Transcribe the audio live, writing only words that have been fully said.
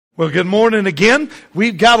Well, good morning again.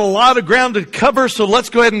 We've got a lot of ground to cover, so let's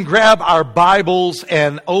go ahead and grab our Bibles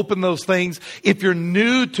and open those things. If you're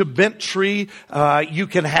new to Bent Tree, you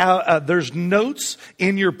can have, there's notes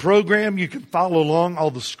in your program. You can follow along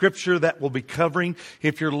all the scripture that we'll be covering.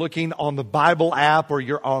 If you're looking on the Bible app or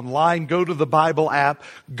you're online, go to the Bible app,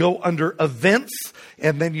 go under events,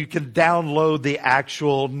 and then you can download the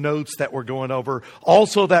actual notes that we're going over.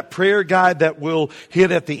 Also, that prayer guide that we'll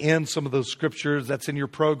hit at the end, some of those scriptures that's in your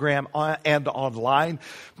program and online.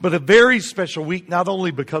 But a very special week, not only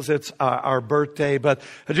because it's our birthday, but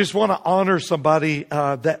I just want to honor somebody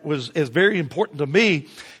that is very important to me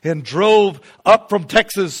and drove up from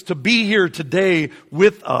Texas to be here today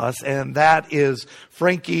with us, and that is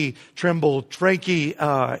Frankie Trimble. Frankie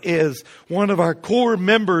is one of our core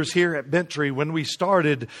members here at Bent Tree. When we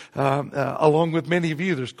started, along with many of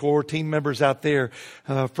you, there's core team members out there.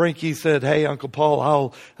 Frankie said, "Hey, Uncle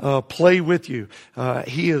Paul, I'll play with you."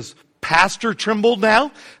 He is Pastor Trimble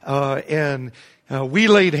now, and we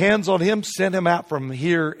laid hands on him, sent him out from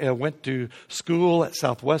here, went to school at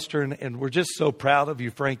Southwestern, and we're just so proud of you,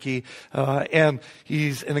 Frankie. And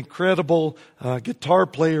he's an incredible guitar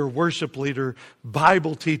player, worship leader,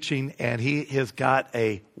 Bible teaching, and he has got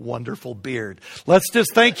a wonderful beard. Let's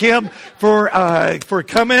just thank him for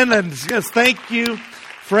coming, and just thank you,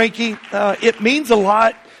 Frankie. It means a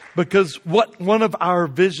lot. Because what one of our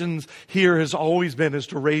visions here has always been is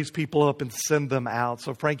to raise people up and send them out.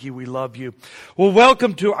 So, Frankie, we love you. Well,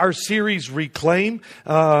 welcome to our series, Reclaim.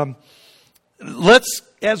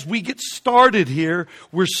 As we get started here,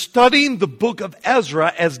 we're studying the book of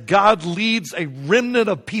Ezra as God leads a remnant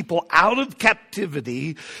of people out of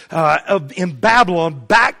captivity in Babylon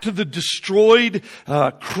back to the destroyed,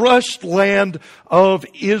 crushed land of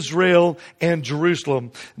Israel and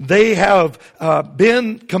Jerusalem. They have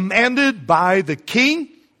been commanded by the king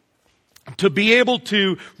to be able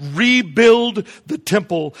to rebuild the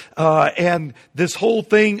temple, and this whole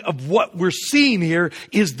thing of what we're seeing here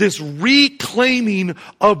is this reclaiming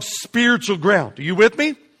of spiritual ground. Are you with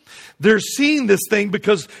me? They're seeing this thing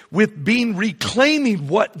because with being reclaiming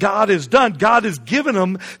what God has done, God has given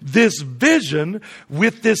them this vision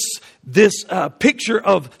with this picture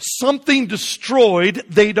of something destroyed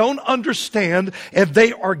they don't understand, and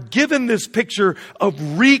they are given this picture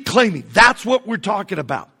of reclaiming. That's what we're talking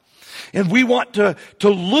about. And we want to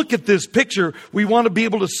look at this picture. We want to be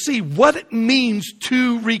able to see what it means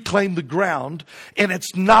to reclaim the ground. And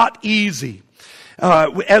it's not easy.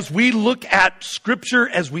 As we look at Scripture,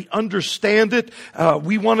 as we understand it,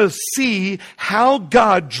 we want to see how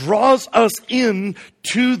God draws us in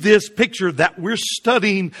to this picture that we're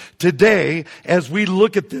studying today as we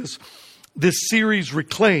look at this series,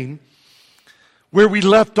 Reclaim. Where we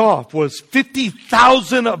left off was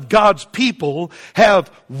 50,000 of God's people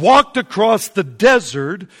have walked across the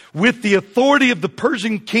desert with the authority of the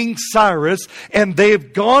Persian king Cyrus, and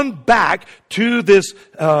they've gone back to this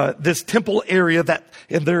temple area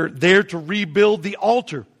and they're there to rebuild the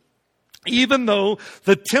altar. Even though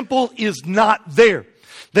the temple is not there,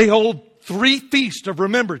 they hold 3 feasts of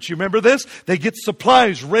remembrance. You remember this? They get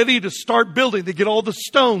supplies ready to start building. They get all the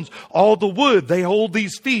stones, all the wood. They hold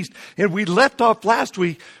these feasts. And we left off last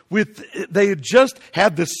week with, they had just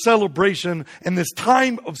had this celebration and this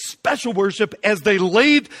time of special worship as they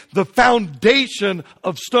laid the foundation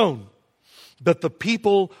of stone. But the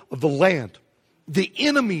people of the land, the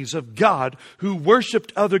enemies of God who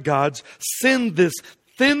worshiped other gods, send this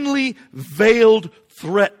thinly veiled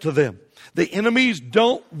threat to them. The enemies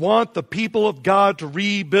don't want the people of God to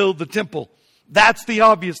rebuild the temple. That's the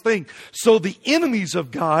obvious thing. So the enemies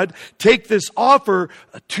of God take this offer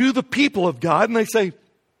to the people of God and they say,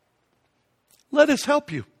 "Let us help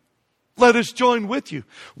you. Let us join with you.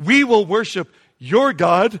 We will worship your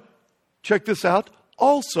God." Check this out.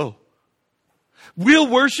 Also, we'll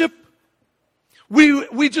worship.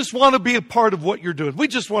 We just want to be a part of what you're doing. We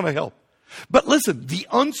just want to help. But listen, the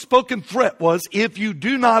unspoken threat was, if you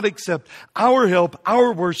do not accept our help,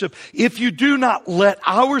 our worship, if you do not let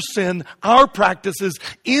our sin, our practices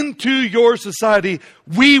into your society,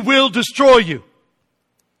 we will destroy you.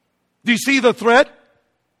 Do you see the threat?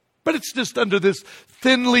 But it's just under this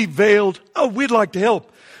thinly veiled, we'd like to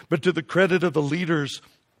help. But to the credit of the leaders,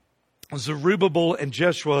 Zerubbabel and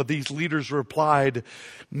Jeshua, these leaders replied,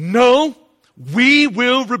 "No, we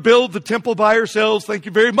will rebuild the temple by ourselves. Thank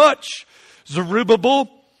you very much." Zerubbabel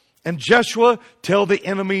and Jeshua tell the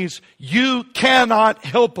enemies, "You cannot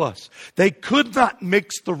help us." They could not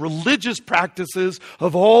mix the religious practices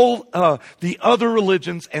of all the other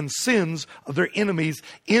religions and sins of their enemies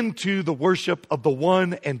into the worship of the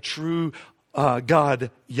one and true God,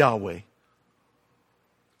 Yahweh.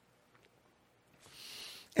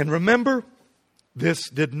 And remember, this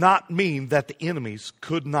did not mean that the enemies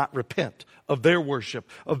could not repent of their worship,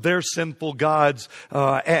 of their sinful gods,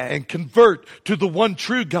 and convert to the one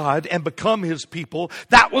true God and become His people.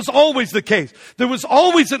 That was always the case. There was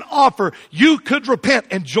always an offer. You could repent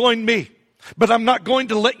and join me, but I'm not going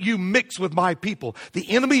to let you mix with my people. The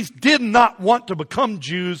enemies did not want to become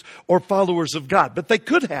Jews or followers of God, but they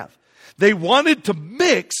could have. They wanted to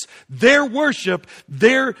mix their worship,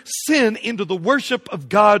 their sin, into the worship of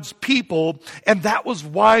God's people. And that was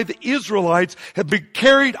why the Israelites had been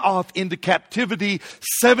carried off into captivity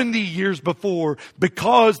 70 years before,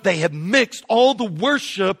 because they had mixed all the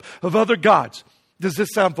worship of other gods. Does this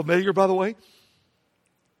sound familiar, by the way?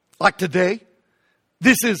 Like today?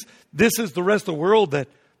 This is the rest of the world, that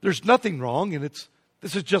there's nothing wrong, and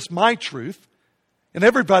this is just my truth, and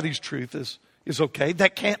everybody's truth is okay.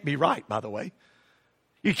 That can't be right, by the way.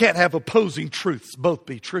 You can't have opposing truths both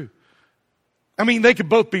be true. I mean, they could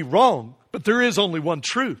both be wrong, but there is only one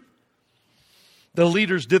truth. The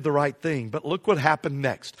leaders did the right thing, but look what happened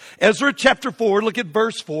next. Ezra chapter 4, look at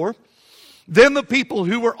verse 4. Then the people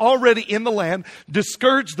who were already in the land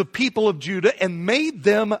discouraged the people of Judah and made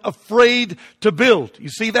them afraid to build. You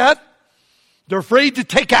see that? They're afraid to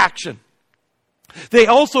take action. They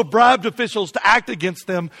also bribed officials to act against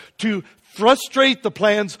them to frustrate the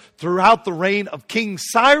plans throughout the reign of King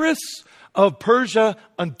Cyrus of Persia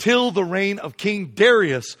until the reign of King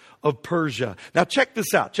Darius of Persia. Now check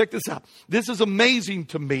this out. Check this out. This is amazing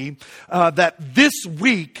to me that this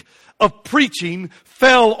week of preaching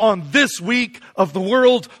fell on this week of the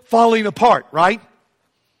world falling apart, right?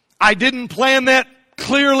 I didn't plan that.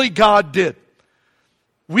 Clearly God did.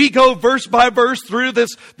 We go verse by verse through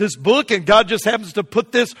this book, and God just happens to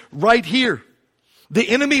put this right here. The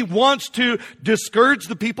enemy wants to discourage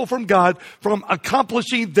the people from God from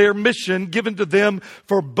accomplishing their mission given to them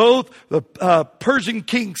for both the Persian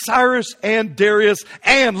King Cyrus and Darius,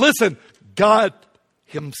 and listen, God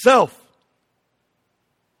Himself.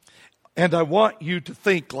 And I want you to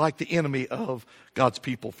think like the enemy of God's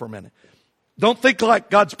people for a minute. Don't think like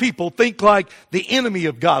God's people. Think like the enemy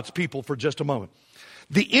of God's people for just a moment.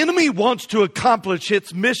 The enemy wants to accomplish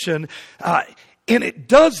its mission, and it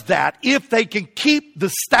does that if they can keep the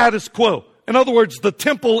status quo. In other words, the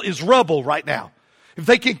temple is rubble right now. If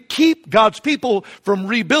they can keep God's people from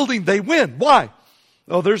rebuilding, they win. Why?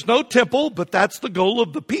 Well, there's no temple, but that's the goal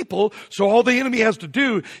of the people. So all the enemy has to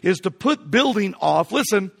do is to put building off,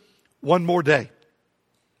 listen, one more day.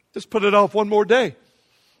 Just put it off one more day.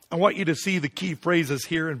 I want you to see the key phrases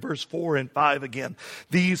here in verse 4 and 5 again.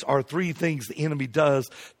 These are three things the enemy does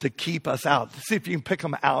to keep us out. See if you can pick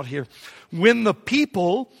them out here. When the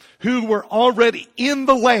people who were already in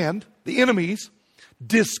the land, the enemies,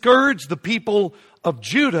 discouraged the people of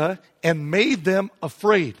Judah and made them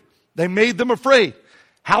afraid. They made them afraid.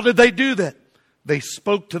 How did they do that? They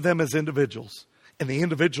spoke to them as individuals, and the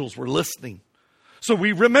individuals were listening. So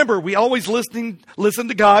we always listen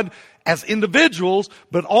to God as individuals,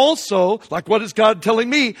 but also, like, what is God telling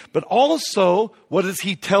me? But also, what is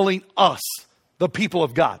He telling us, the people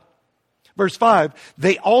of God? Verse 5,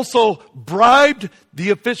 they also bribed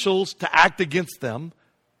the officials to act against them.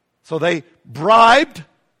 So they bribed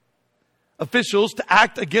officials to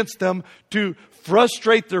act against them to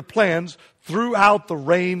frustrate their plans throughout the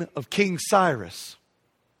reign of King Cyrus.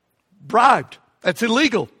 Bribed. That's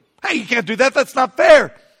illegal. Hey, you can't do that. That's not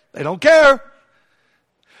fair. They don't care.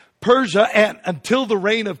 Persia, and until the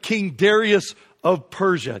reign of King Darius of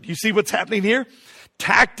Persia. Do you see what's happening here?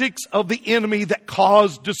 Tactics of the enemy that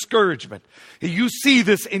cause discouragement. You see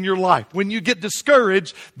this in your life. When you get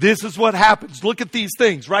discouraged, this is what happens. Look at these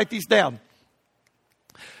things. Write these down.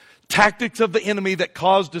 Tactics of the enemy that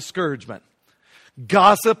cause discouragement.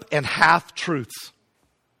 Gossip and half-truths.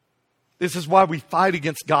 This is why we fight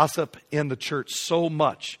against gossip in the church so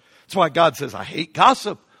much. That's why God says, I hate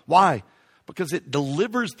gossip. Why? Because it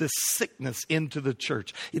delivers this sickness into the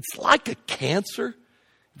church. It's like a cancer.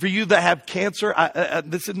 For you that have cancer,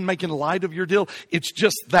 this isn't making light of your deal. It's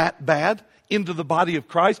just that bad into the body of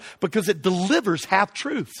Christ because it delivers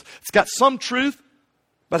half-truths. It's got some truth,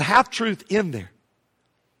 but half-truth in there.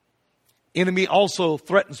 Enemy also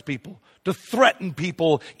threatens people. To threaten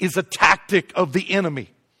people is a tactic of the enemy.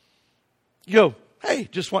 You go, hey,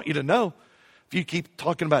 just want you to know, if you keep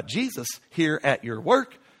talking about Jesus here at your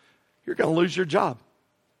work, you're going to lose your job.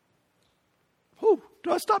 Oh,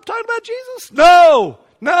 do I stop talking about Jesus?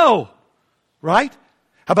 No. Right?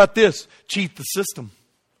 How about this? Cheat the system.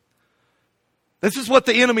 This is what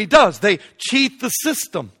the enemy does. They cheat the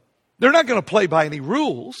system. They're not going to play by any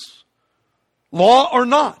rules, law or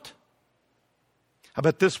not. How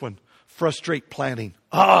about this one? Frustrate planning.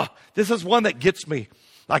 This is one that gets me.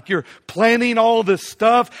 Like you're planning all this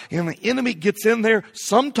stuff, and the enemy gets in there,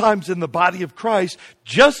 sometimes in the body of Christ,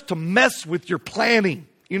 just to mess with your planning.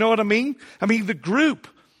 You know what I mean? I mean, the group.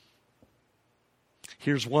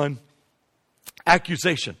 Here's one.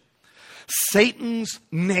 Accusation. Satan's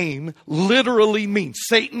name literally means,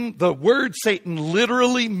 the word Satan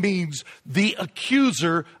literally means the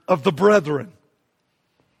accuser of the brethren.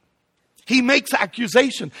 He makes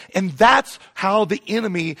accusation, and that's how the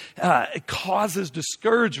enemy causes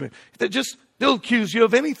discouragement. They'll accuse you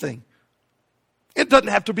of anything. It doesn't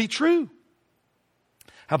have to be true.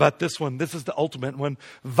 How about this one? This is the ultimate one.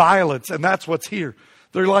 Violence, and that's what's here.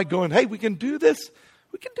 They're like going, hey, we can do this.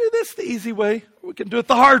 We can do this the easy way. We can do it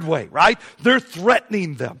the hard way, right? They're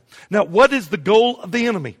threatening them. Now, what is the goal of the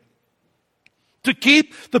enemy? To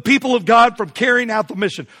keep the people of God from carrying out the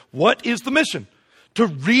mission. What is the mission? To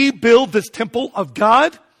rebuild this temple of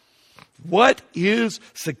God? What is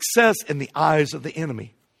success in the eyes of the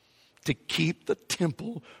enemy? To keep the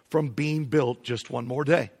temple from being built just one more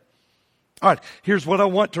day. All right, here's what I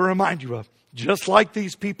want to remind you of. Just like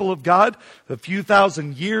these people of God a few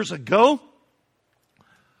thousand years ago,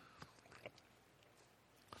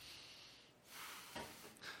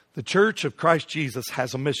 the Church of Christ Jesus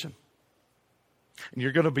has a mission. And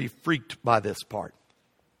you're going to be freaked by this part.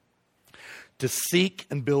 To seek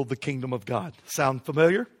and build the kingdom of God. Sound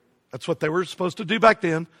familiar? That's what they were supposed to do back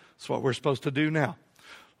then. That's what we're supposed to do now.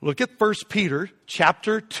 Look at 1 Peter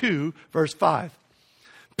chapter 2, verse 5.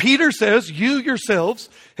 Peter says, you yourselves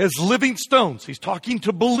as living stones. He's talking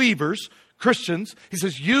to believers, Christians. He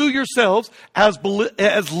says, you yourselves as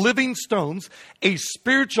living stones, a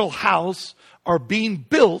spiritual house, are being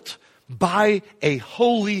built by a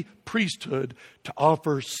holy priesthood to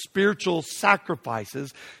offer spiritual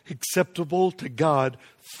sacrifices acceptable to God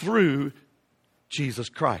through Jesus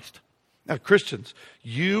Christ. Now, Christians,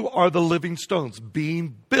 you are the living stones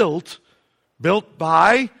being built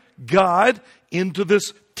by God into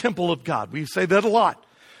this temple of God. We say that a lot.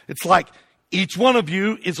 It's like each one of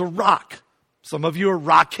you is a rock. Some of you are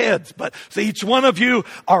rock heads, but so each one of you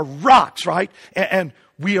are rocks, right? And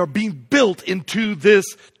we are being built into this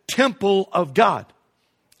temple of God.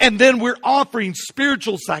 And then we're offering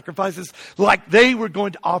spiritual sacrifices like they were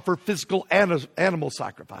going to offer physical animal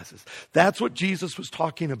sacrifices. That's what Jesus was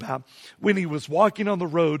talking about when he was walking on the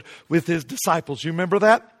road with his disciples. You remember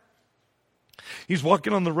that? He's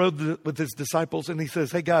walking on the road with his disciples and he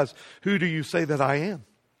says, hey guys, who do you say that I am?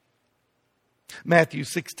 Matthew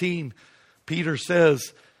 16, Peter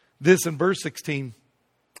says this in verse 16.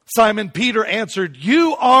 Simon Peter answered,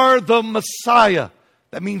 you are the Messiah.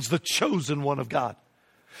 That means the chosen one of God.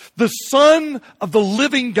 The Son of the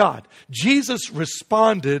living God. Jesus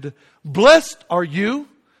responded, blessed are you,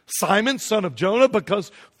 Simon, son of Jonah,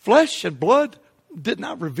 because flesh and blood did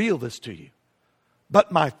not reveal this to you,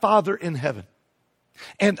 but my Father in heaven.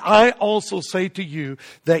 And I also say to you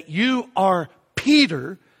that you are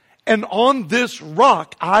Peter, and on this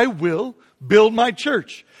rock I will build my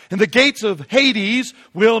church. And the gates of Hades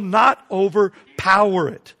will not overpower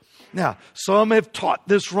it. Now, some have taught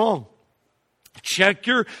this wrong. Check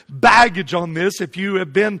your baggage on this if you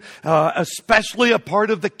have been especially a part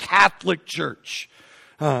of the Catholic Church.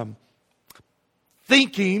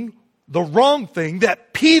 Thinking the wrong thing,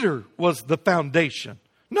 that Peter was the foundation.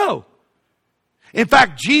 No. In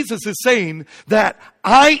fact, Jesus is saying that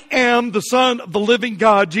I am the Son of the living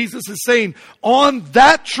God. Jesus is saying, on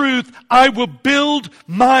that truth, I will build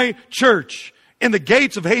my church, and the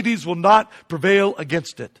gates of Hades will not prevail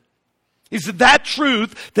against it. He said that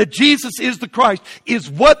truth, that Jesus is the Christ, is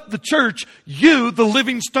what the church, you, the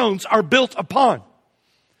living stones, are built upon.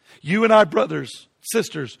 You and I, brothers,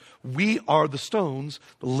 sisters, we are the stones,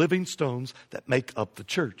 the living stones that make up the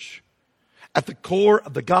church. At the core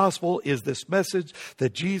of the gospel is this message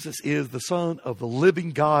that Jesus is the Son of the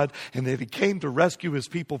living God and that he came to rescue his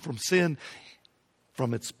people from sin,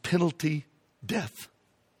 from its penalty, death.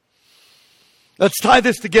 Let's tie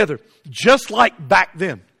this together. Just like back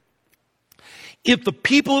then, if the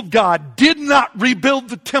people of God did not rebuild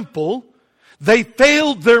the temple, they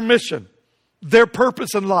failed their mission, their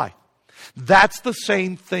purpose in life. That's the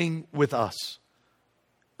same thing with us.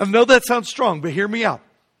 I know that sounds strong, but hear me out.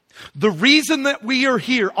 The reason that we are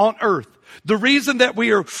here on earth, the reason that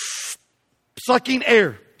we are sucking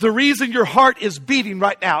air, the reason your heart is beating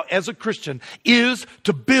right now as a Christian is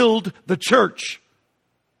to build the church.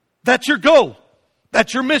 That's your goal.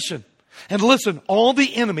 That's your mission. And listen, all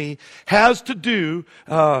the enemy has to do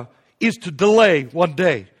is to delay one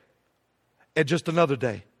day and just another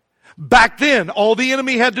day. Back then, all the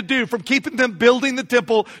enemy had to do from keeping them building the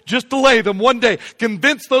temple, just delay them one day,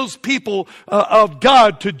 convince those people of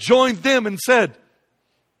God to join them and said,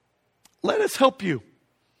 let us help you,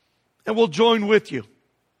 and we'll join with you.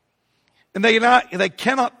 And they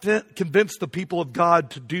cannot convince the people of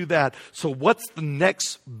God to do that. So what's the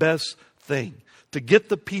next best thing to get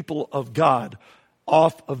the people of God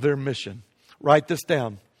off of their mission? Write this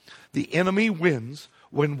down. The enemy wins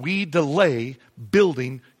when we delay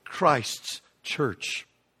building Christ's church.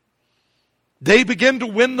 They begin to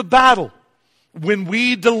win the battle when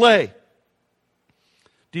we delay.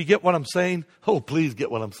 Do you get what I'm saying? Oh, please get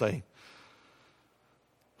what I'm saying.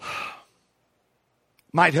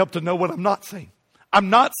 Might help to know what I'm not saying. I'm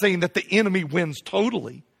not saying that the enemy wins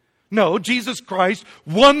totally. No, Jesus Christ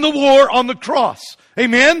won the war on the cross.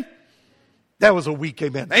 Amen? That was a weak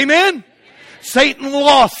amen. Amen? Satan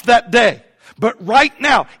lost that day. But right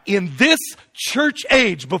now, in this church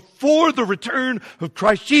age, before the return of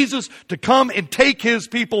Christ Jesus to come and take His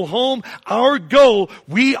people home, our goal,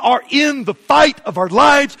 we are in the fight of our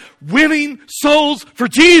lives, winning souls for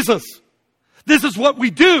Jesus. This is what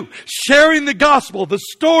we do, sharing the gospel, the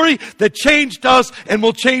story that changed us and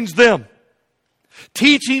will change them.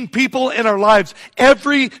 Teaching people in our lives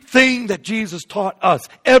everything that Jesus taught us.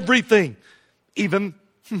 Everything. Even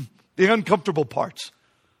the uncomfortable parts.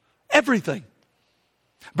 Everything.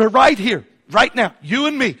 But right here, right now, you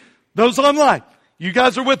and me, those online, you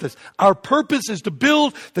guys are with us. Our purpose is to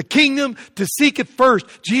build the kingdom, to seek it first.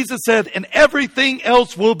 Jesus said, and everything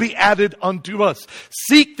else will be added unto us.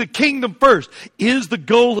 Seek the kingdom first is the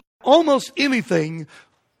goal of almost anything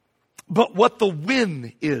but what the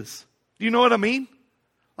win is. Do you know what I mean?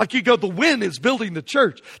 Like you go, the win is building the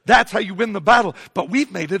church. That's how you win the battle. But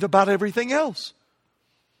we've made it about everything else.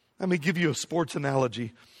 Let me give you a sports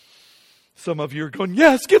analogy. Some of you are going,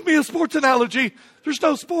 yes, give me a sports analogy. There's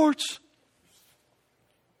no sports.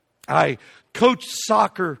 I coached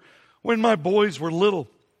soccer when my boys were little.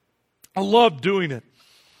 I loved doing it.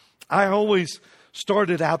 I always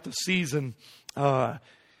started out the season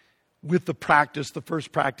with the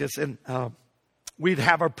first practice, and we'd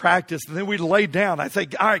have our practice, and then we'd lay down. I'd say,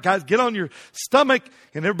 all right, guys, get on your stomach,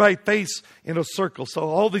 and everybody face in a circle. So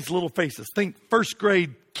all these little faces. Think first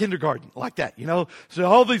grade kindergarten, like that, you know. So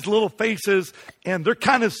all these little faces, and they're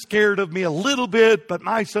kind of scared of me a little bit, but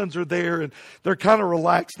my sons are there, and they're kind of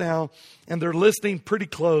relaxed now, and they're listening pretty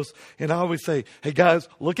close. And I always say, hey, guys,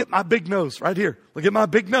 look at my big nose right here. Look at my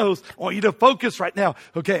big nose. I want you to focus right now.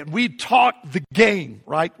 Okay, and we'd talk the game,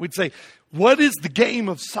 right? We'd say, what is the game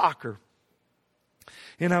of soccer?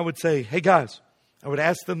 And I would say, hey, guys, I would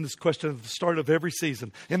ask them this question at the start of every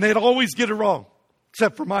season. And they'd always get it wrong.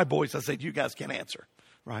 Except for my boys. I said, you guys can't answer.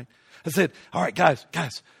 Right? I said, all right, guys.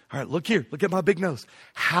 All right, look here. Look at my big nose.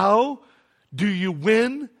 How do you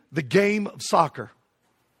win the game of soccer?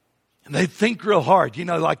 And they think real hard. You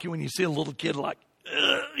know, like when you see a little kid like,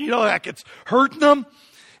 like it's hurting them.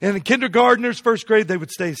 And the kindergartners, first grade, they would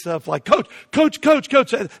say stuff like, Coach.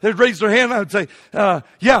 They'd raise their hand. I would say,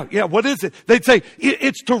 yeah, what is it? They'd say,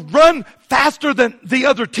 it's to run faster than the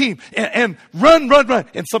other team and run.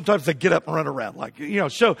 And sometimes they get up and run around like,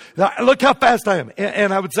 show, look how fast I am.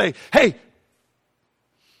 And I would say, hey,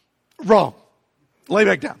 wrong. Lay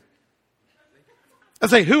back down. I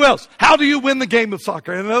say, who else? How do you win the game of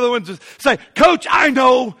soccer? And another one just say, Coach, I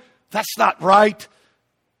know that's not right.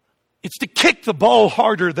 It's to kick the ball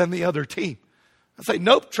harder than the other team. I say,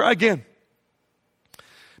 nope, try again.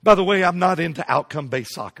 By the way, I'm not into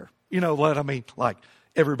outcome-based soccer. You know what I mean? Like,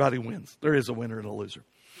 everybody wins. There is a winner and a loser.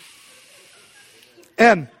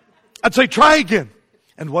 And I'd say, try again.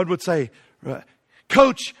 And one would say,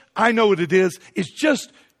 Coach, I know what it is. It's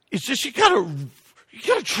just you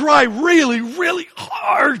gotta try really, really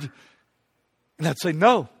hard. And I'd say,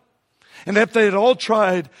 no. And if they had all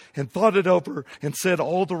tried and thought it over and said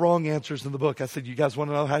all the wrong answers in the book, I said, you guys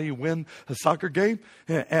want to know how you win a soccer game?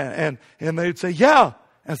 And they'd say, yeah.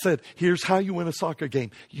 I said, here's how you win a soccer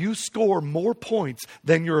game. You score more points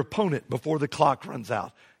than your opponent before the clock runs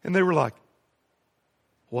out. And they were like,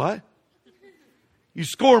 what? You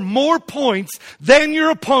score more points than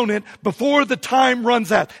your opponent before the time runs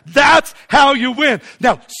out. That's how you win.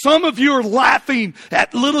 Now, some of you are laughing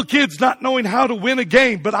at little kids not knowing how to win a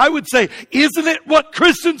game. But I would say, isn't it what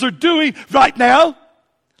Christians are doing right now?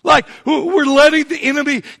 Like, we're letting the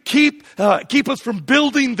enemy keep us from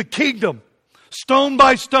building the kingdom stone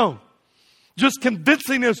by stone. Just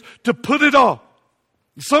convincing us to put it off.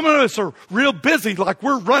 Some of us are real busy, like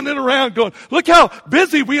we're running around going, look how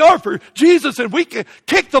busy we are for Jesus, and we can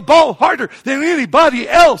kick the ball harder than anybody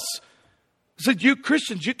else. I said, you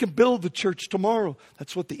Christians, you can build the church tomorrow.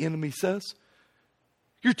 That's what the enemy says.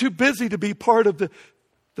 You're too busy to be part of the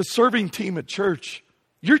serving team at church.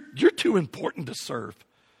 You're too important to serve.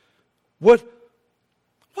 What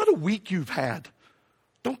a week you've had.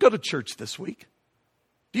 Don't go to church this week.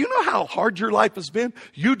 Do you know how hard your life has been?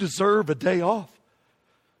 You deserve a day off.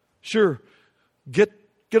 Sure, get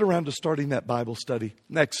around to starting that Bible study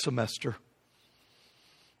next semester.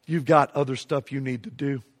 You've got other stuff you need to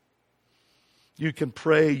do. You can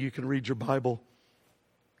pray, you can read your Bible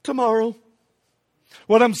tomorrow.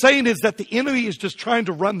 What I'm saying is that the enemy is just trying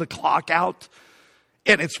to run the clock out,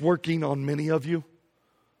 and it's working on many of you.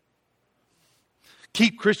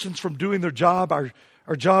 Keep Christians from doing their job. Our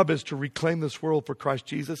job is to reclaim this world for Christ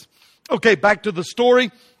Jesus. Okay, back to the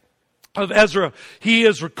story of Ezra. He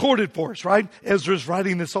is recorded for us, right? Ezra's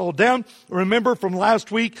writing this all down. Remember from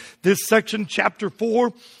last week, this section, chapter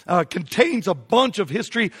 4, contains a bunch of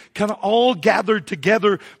history kind of all gathered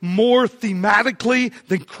together more thematically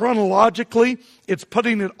than chronologically. It's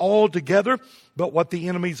putting it all together. But what the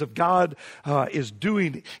enemies of God is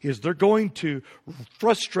doing is they're going to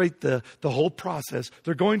frustrate the whole process.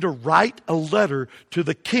 They're going to write a letter to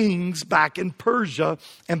the kings back in Persia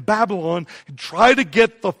and Babylon and try to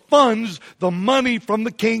get the funds, the money from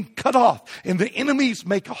the king cut off. And the enemies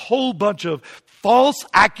make a whole bunch of false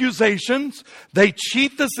accusations. They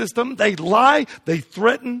cheat the system. They lie. They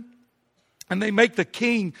threaten. And they make the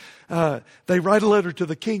king, they write a letter to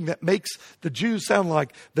the king that makes the Jews sound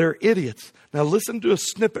like they're idiots. Now listen to a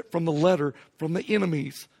snippet from the letter from the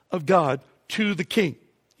enemies of God to the king.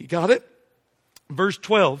 You got it? Verse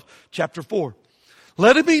 12, chapter 4.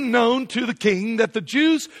 Let it be known to the king that the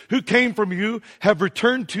Jews who came from you have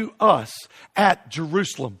returned to us at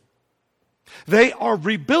Jerusalem. They are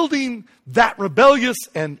rebuilding that rebellious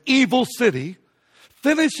and evil city,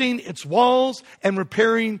 finishing its walls and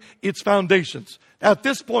repairing its foundations. Now, at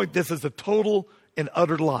this point, this is a total and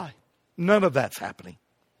utter lie. None of that's happening.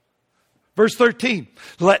 Verse 13,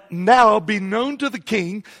 let now be known to the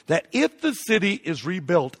king that if the city is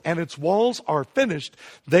rebuilt and its walls are finished,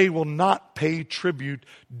 they will not pay tribute,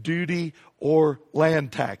 duty, or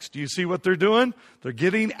land tax. Do you see what they're doing? They're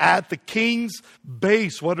getting at the king's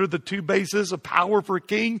base. What are the two bases of power for a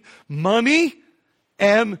king? Money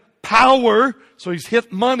and power. So he's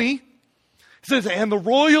hit money. He says, and the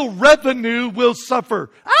royal revenue will suffer.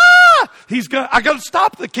 I got to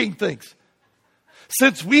stop, the king thinks.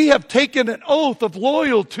 Since we have taken an oath of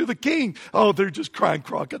loyal to the king. Oh, they're just crying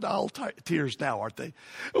crocodile tears now, aren't they?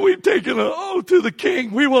 We've taken an oath to the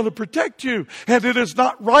king. We want to protect you. And it is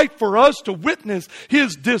not right for us to witness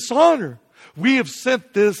his dishonor. We have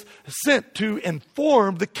sent to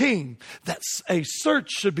inform the king that a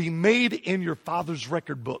search should be made in your father's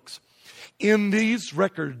record books. In these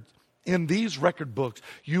record books,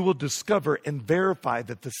 you will discover and verify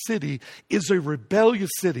that the city is a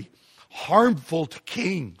rebellious city, harmful to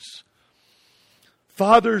kings.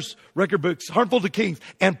 Father's record books, harmful to kings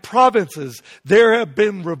and provinces. There have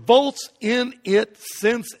been revolts in it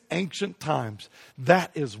since ancient times.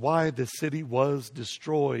 That is why the city was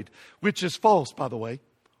destroyed, which is false, by the way.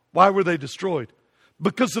 Why were they destroyed?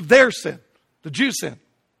 Because of their sin, the Jews' sin.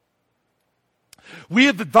 We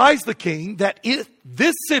have advised the king that if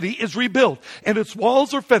this city is rebuilt and its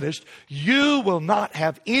walls are finished, you will not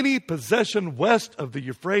have any possession west of the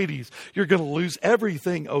Euphrates. You're going to lose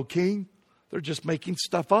everything, O king. They're just making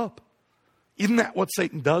stuff up. Isn't that what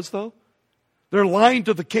Satan does, though? They're lying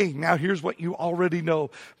to the king. Now, here's what you already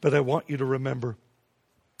know, but I want you to remember.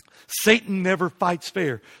 Satan never fights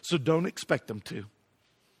fair, so don't expect him to.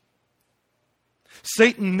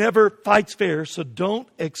 Satan never fights fair, so don't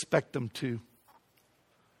expect him to.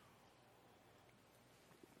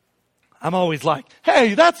 I'm always like,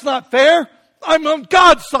 hey, that's not fair. I'm on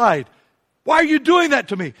God's side. Why are you doing that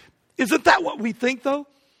to me? Isn't that what we think, though?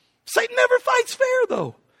 Satan never fights fair,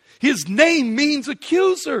 though. His name means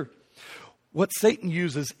accuser. What Satan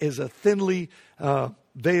uses is a thinly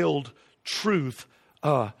veiled truth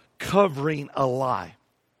covering a lie.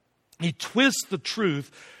 He twists the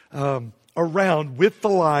truth around with the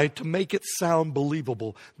lie to make it sound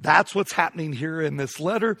believable. That's what's happening here in this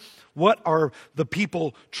letter. What are the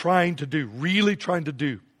people trying to do? Really trying to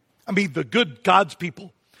do? I mean, the good God's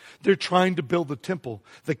people. They're trying to build the temple.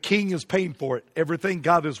 The king is paying for it. Everything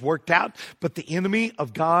God has worked out. But the enemies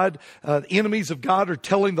of God are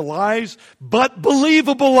telling the lies, but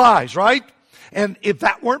believable lies, right? And if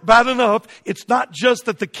that weren't bad enough, it's not just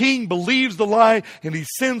that the king believes the lie and he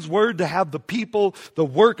sends word to have the people, the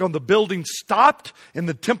work on the building stopped and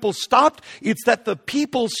the temple stopped. It's that the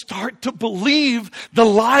people start to believe the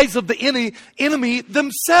lies of the enemy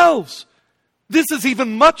themselves. This is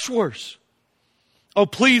even much worse. Oh,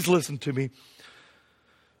 please listen to me.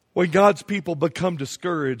 When God's people become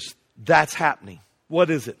discouraged, that's happening. What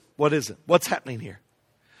is it? What is it? What's happening here?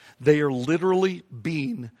 They are literally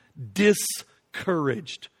being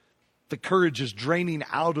discouraged. The courage is draining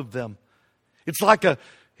out of them. It's like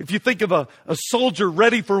if you think of a soldier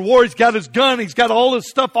ready for war, he's got his gun, he's got all his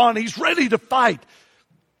stuff on, he's ready to fight.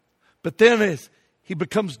 But then as he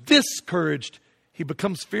becomes discouraged, he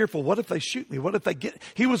becomes fearful. What if they shoot me? What if they get...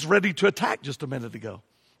 He was ready to attack just a minute ago.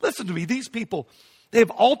 Listen to me, these people, they have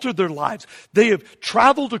altered their lives. They have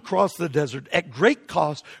traveled across the desert at great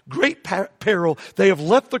cost, great peril. They have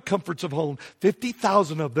left the comforts of home,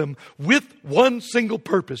 50,000 of them, with one single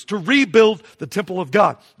purpose, to rebuild the temple of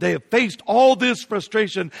God. They have faced all this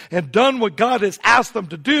frustration and done what God has asked them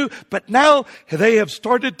to do, but now they have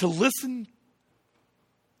started to listen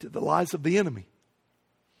to the lies of the enemy.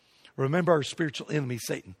 Remember, our spiritual enemy,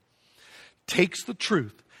 Satan, takes the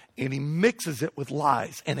truth and he mixes it with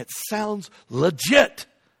lies, and it sounds legit.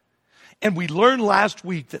 And we learned last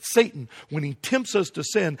week that Satan, when he tempts us to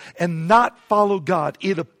sin and not follow God,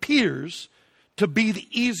 it appears to be the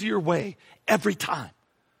easier way every time.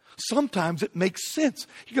 Sometimes it makes sense.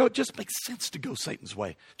 You go, it just makes sense to go Satan's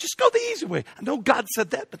way. Just go the easy way. I know God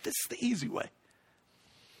said that, but this is the easy way.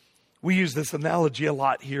 We use this analogy a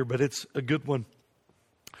lot here, but it's a good one.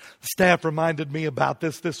 The staff reminded me about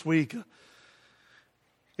this week.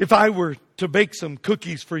 If I were to bake some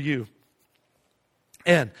cookies for you,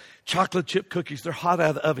 and chocolate chip cookies, they're hot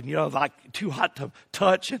out of the oven, like too hot to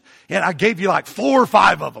touch, and I gave you like 4 or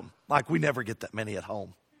 5 of them. Like, we never get that many at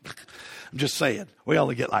home. I'm just saying, we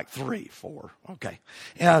only get like 3, 4. Okay.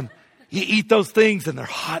 And you eat those things and they're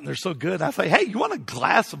hot and they're so good. And I say, hey, you want a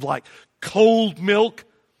glass of like cold milk?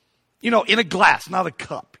 In a glass, not a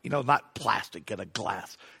cup, not plastic, in a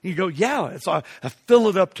glass. And you go, yeah. So I fill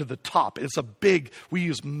it up to the top. It's we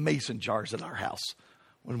use mason jars at our house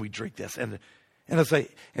when we drink this. And I say,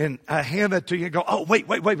 and I hand that to you and go, oh, wait.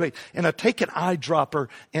 And I take an eyedropper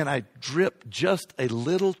and I drip just a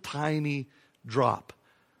little tiny drop.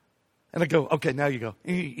 And I go, okay, now you go.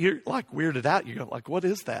 And you're like weirded out. You go, like, what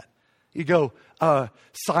is that? You go,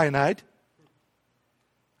 cyanide.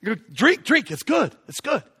 You go, drink, it's good.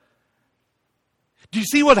 Do you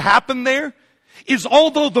see what happened there? Is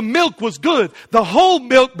although the milk was good, the whole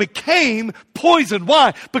milk became poison.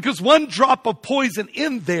 Why? Because one drop of poison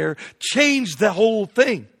in there changed the whole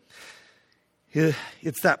thing.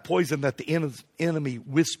 It's that poison that the enemy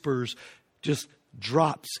whispers, just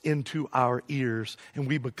drops into our ears, and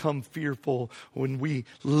we become fearful when we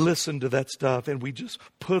listen to that stuff, and we just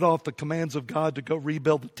put off the commands of God to go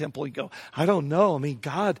rebuild the temple. You go, I don't know. I mean,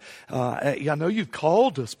 God, I know you've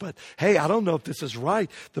called us, but hey, I don't know if this is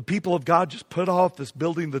right. The people of God just put off this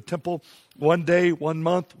building the temple 1 day, 1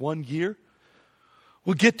 month, 1 year.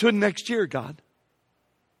 We'll get to it next year, God.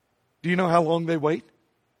 Do you know how long they wait?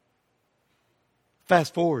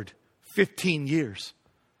 Fast forward 15 years.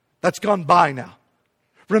 That's gone by now.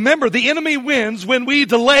 Remember, the enemy wins when we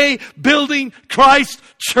delay building Christ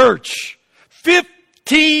Church.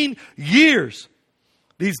 15 years.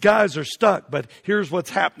 These guys are stuck, but here's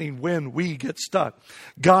what's happening when we get stuck.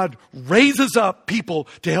 God raises up people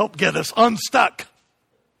to help get us unstuck.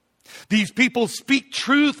 These people speak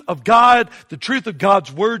truth of God, the truth of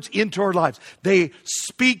God's words into our lives. They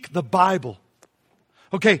speak the Bible.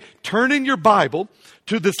 Okay, turn in your Bible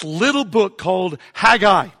to this little book called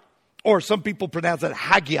Haggai. Or some people pronounce it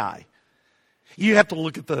Haggai. You have to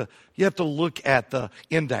look at the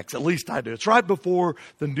index. At least I do. It's right before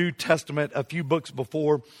the New Testament, a few books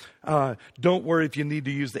before. Don't worry if you need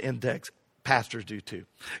to use the index. Pastors do too.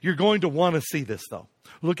 You're going to want to see this though.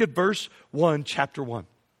 Look at verse 1, chapter 1.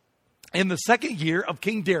 In the 2nd year of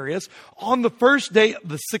King Darius, on the 1st day of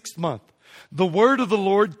the 6th month, the word of the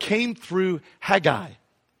Lord came through Haggai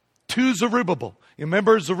to Zerubbabel. You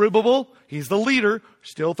remember Zerubbabel? He's the leader,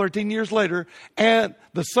 still 13 years later, and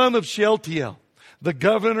the son of Shealtiel, the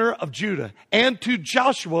governor of Judah. And to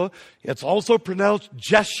Joshua, it's also pronounced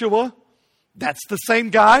Jeshua, that's the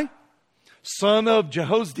same guy, son of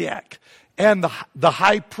Jehozadak, and the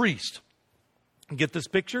high priest. Get this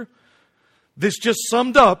picture? This just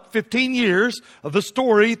summed up 15 years of the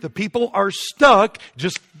story. The people are stuck.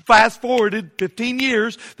 Just fast forwarded 15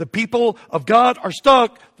 years. The people of God are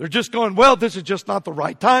stuck. They're just going, well, this is just not the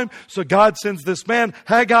right time. So God sends this man,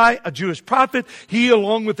 Haggai, a Jewish prophet. He,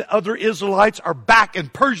 along with the other Israelites, are back in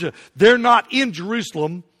Persia. They're not in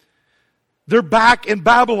Jerusalem. They're back in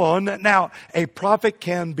Babylon. Now, a prophet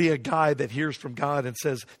can be a guy that hears from God and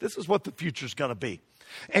says, this is what the future's going to be.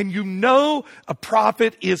 And you know a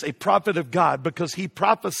prophet is a prophet of God because he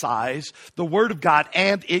prophesies the word of God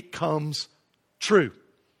and it comes true.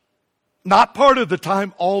 Not part of the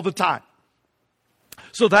time, all the time.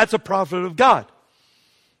 So that's a prophet of God.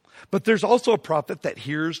 But there's also a prophet that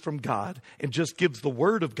hears from God and just gives the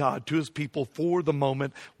word of God to his people for the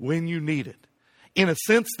moment when you need it. In a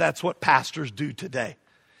sense, that's what pastors do today,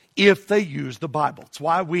 if they use the Bible. It's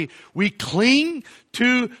why we cling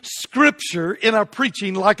to Scripture in our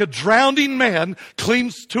preaching like a drowning man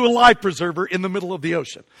clings to a life preserver in the middle of the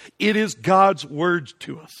ocean. It is God's word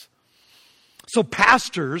to us. So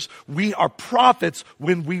pastors, we are prophets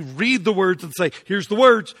when we read the words and say, here's the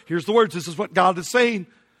words, this is what God is saying.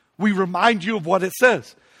 We remind you of what it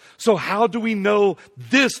says. So how do we know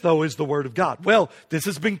this, though, is the Word of God? Well, this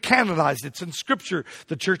has been canonized. It's in Scripture,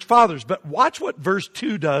 the church fathers. But watch what verse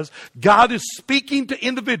 2 does. God is speaking to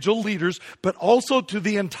individual leaders, but also to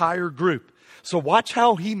the entire group. So watch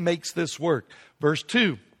how he makes this work. Verse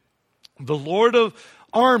 2, the Lord of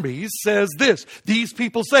armies says this. These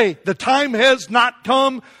people say, the time has not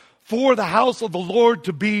come for the house of the Lord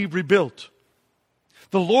to be rebuilt.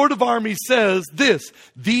 The Lord of armies says this.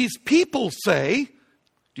 These people say...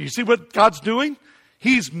 Do you see what God's doing?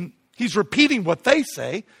 He's repeating what they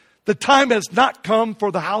say. The time has not come for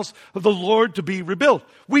the house of the Lord to be rebuilt.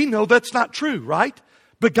 We know that's not true, right?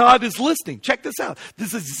 But God is listening. Check this out.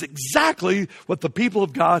 This is exactly what the people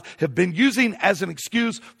of God have been using as an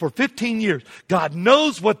excuse for 15 years. God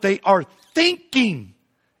knows what they are thinking,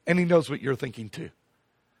 and he knows what you're thinking too.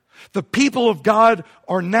 The people of God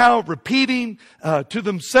are now repeating to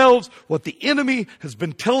themselves what the enemy has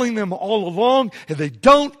been telling them all along, and they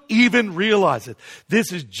don't even realize it.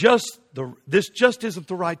 This just isn't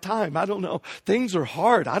the right time. I don't know. Things are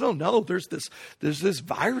hard. I don't know. There's this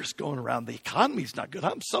virus going around. The economy's not good.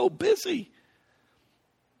 I'm so busy.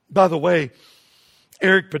 By the way,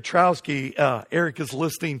 Eric Petrowski, Eric is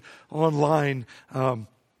listening online.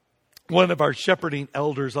 One of our shepherding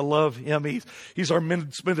elders. I love him. He's our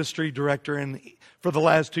ministry director. And for the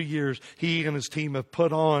last 2 years, he and his team have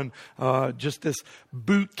put on just this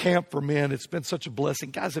boot camp for men. It's been such a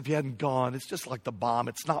blessing. Guys, if you hadn't gone, it's just like the bomb.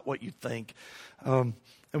 It's not what you think. And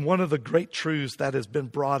one of the great truths that has been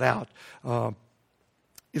brought out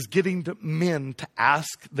is getting men to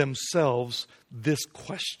ask themselves this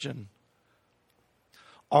question.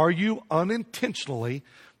 Are you unintentionally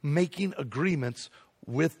making agreements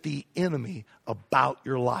with the enemy about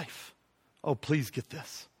your life? Oh, please get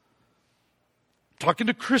this. Talking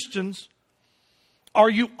to Christians, are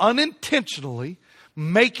you unintentionally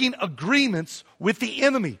making agreements with the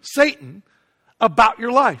enemy, Satan, about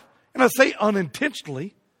your life? And I say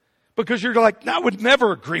unintentionally because you're like, no, I would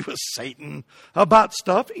never agree with Satan about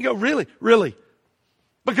stuff. You go, really? Really?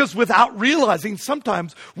 Because without realizing,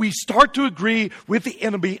 sometimes we start to agree with the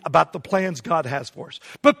enemy about the plans God has for us.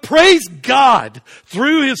 But praise God,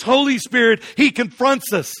 through His Holy Spirit, He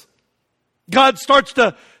confronts us. God starts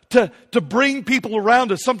to bring people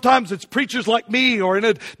around us. Sometimes it's preachers like me, or in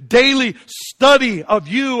a daily study of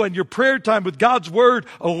you and your prayer time with God's Word,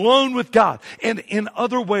 alone with God. And in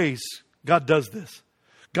other ways, God does this.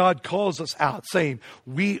 God calls us out saying,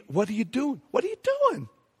 what are you doing? What are you doing?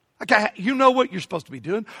 Okay, you know what you're supposed to be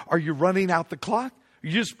doing. Are you running out the clock?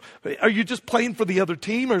 Are you just playing for the other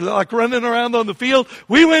team, or like running around on the field?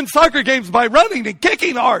 We win soccer games by running and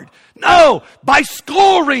kicking hard. No, by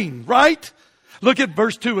scoring, right? Look at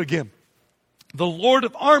verse 2 again. The Lord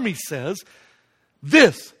of armies says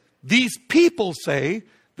this. These people say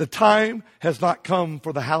the time has not come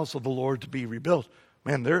for the house of the Lord to be rebuilt.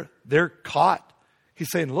 Man, they're caught.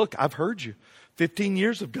 He's saying, look, I've heard you. 15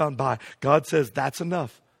 years have gone by. God says that's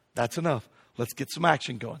enough. That's enough. Let's get some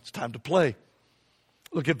action going. It's time to play.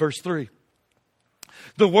 Look at verse 3.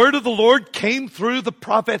 The word of the Lord came through the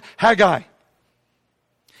prophet Haggai.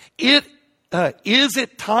 Is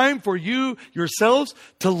it time for you yourselves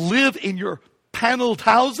to live in your paneled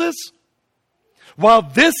houses while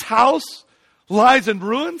this house lies in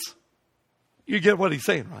ruins? You get what he's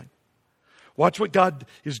saying, right? Watch what God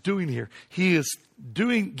is doing here. He is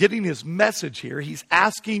getting his message here. He's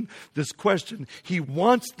asking this question. He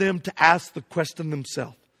wants them to ask the question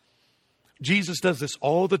themselves. Jesus does this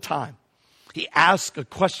all the time. He asks a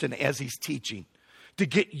question as he's teaching to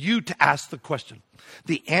get you to ask the question.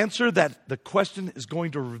 The answer that the question is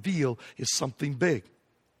going to reveal is something big.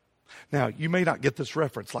 Now, you may not get this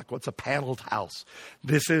reference, like what's a paneled house?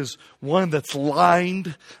 This is one that's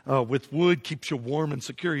lined with wood, keeps you warm and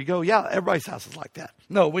secure. You go, yeah, everybody's house is like that.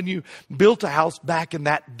 No, when you built a house back in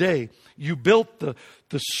that day, you built the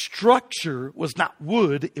structure was not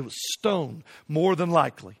wood, it was stone, more than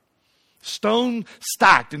likely. Stone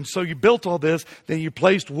stacked. And so you built all this, then you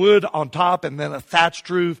placed wood on top and then a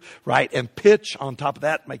thatched roof, right? And pitch on top of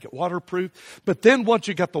that, make it waterproof. But then once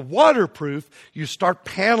you got the waterproof, you start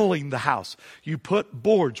paneling the house. You put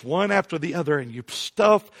boards one after the other and you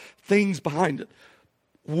stuff things behind it.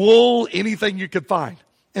 Wool, anything you could find.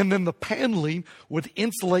 And then the paneling would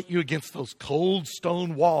insulate you against those cold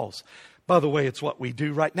stone walls. By the way, it's what we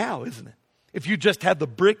do right now, isn't it? If you just had the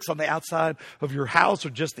bricks on the outside of your house or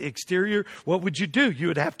just the exterior, what would you do? You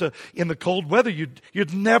would have to, in the cold weather,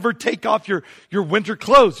 you'd never take off your winter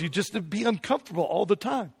clothes. You'd just be uncomfortable all the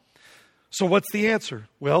time. So what's the answer?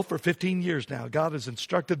 Well, for 15 years now, God has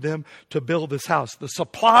instructed them to build this house. The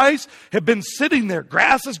supplies have been sitting there.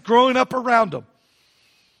 Grass is growing up around them.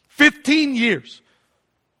 15 years.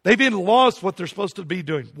 They've been lost what they're supposed to be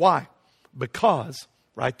doing. Why? Because,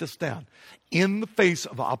 write this down, in the face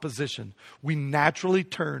of opposition, we naturally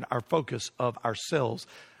turn our focus on ourselves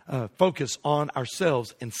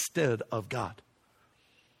instead of God.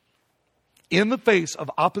 In the face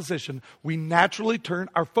of opposition, we naturally turn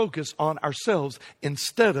our focus on ourselves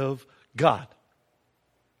instead of God.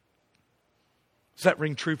 Does that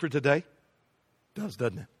ring true for today? It does,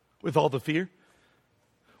 doesn't it? With all the fear?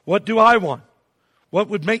 What do I want? What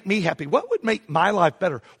would make me happy? What would make my life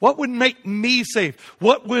better? What would make me safe?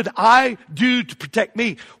 What would I do to protect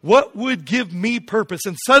me? What would give me purpose?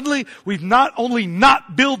 And suddenly, we've not only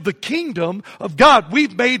not built the kingdom of God,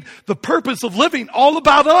 we've made the purpose of living all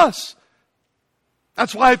about us.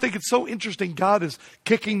 That's why I think it's so interesting. God is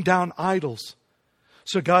kicking down idols.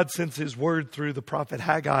 So God sends His word through the prophet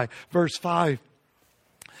Haggai, verse 5.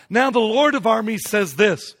 Now the Lord of armies says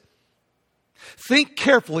this. Think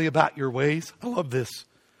carefully about your ways. I love this.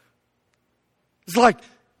 It's like,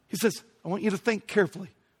 He says, I want you to think carefully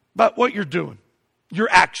about what you're doing, your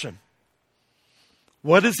action.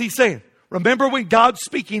 What is He saying? Remember, when God's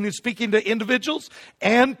speaking, He's speaking to individuals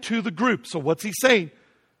and to the group. So what's He saying?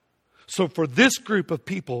 So for this group of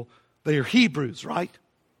people, they are Hebrews, right?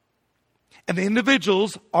 And the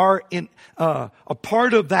individuals are in a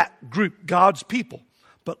part of that group, God's people.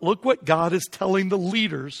 But look what God is telling the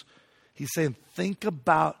leaders. He's saying, think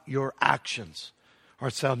about your actions. All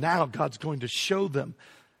right, so now God's going to show them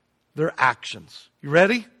their actions. You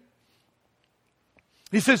ready?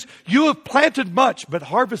 He says, you have planted much, but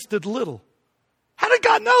harvested little. How did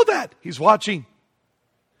God know that? He's watching.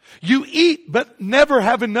 You eat, but never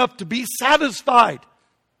have enough to be satisfied.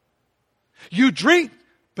 You drink,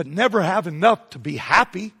 but never have enough to be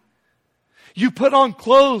happy. You put on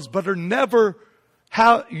clothes, but you never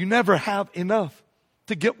have enough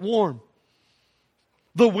to get warm.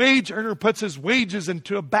 The wage earner puts his wages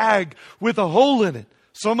into a bag with a hole in it.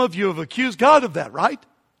 Some of you have accused God of that, right?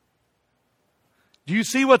 Do you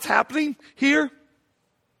see what's happening here?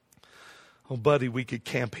 Oh, buddy, we could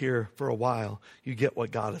camp here for a while. You get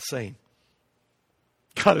what God is saying.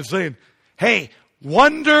 God is saying, hey,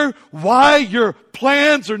 wonder why your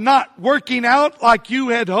plans are not working out like you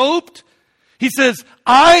had hoped? He says,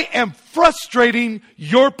 I am frustrating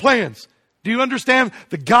your plans. Do you understand?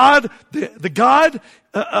 The God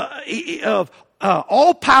of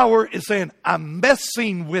all power is saying, I'm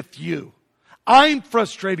messing with you. I'm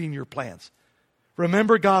frustrating your plans.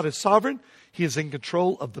 Remember, God is sovereign. He is in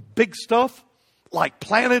control of the big stuff, like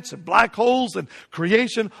planets and black holes and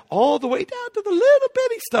creation, all the way down to the little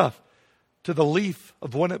bitty stuff, to the leaf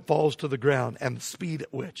of when it falls to the ground and the speed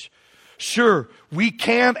at which. Sure, we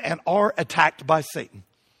can and are attacked by Satan,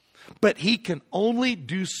 but he can only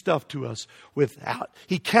do stuff to us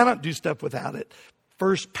he cannot do stuff without it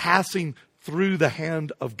first passing through the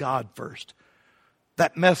hand of God first.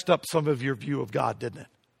 That messed up some of your view of God, didn't it?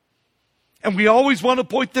 And we always want to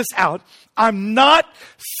point this out. I'm not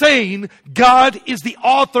saying God is the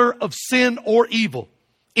author of sin or evil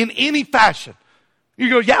in any fashion. You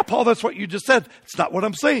go, yeah, Paul, that's what you just said. It's not what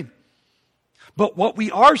I'm saying. But what we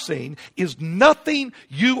are saying is nothing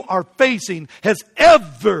you are facing has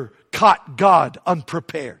ever caught God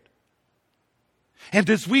unprepared. And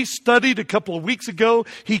as we studied a couple of weeks ago,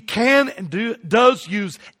 He can and does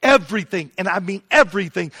use everything, and I mean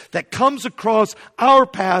everything, that comes across our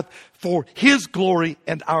path for His glory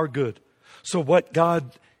and our good. So what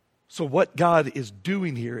God is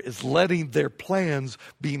doing here is letting their plans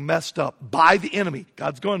be messed up by the enemy.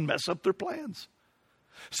 God's going to mess up their plans,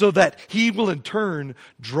 so that He will in turn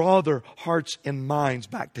draw their hearts and minds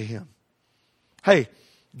back to Him. Hey,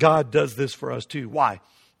 God does this for us too. Why?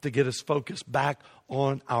 To get us focused back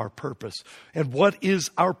on our purpose. And what is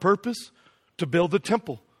our purpose? To build the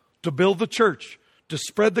temple, to build the church, to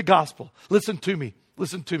spread the gospel. Listen to me,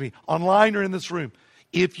 online or in this room.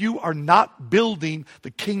 If you are not building the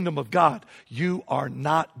kingdom of God, you are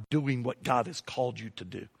not doing what God has called you to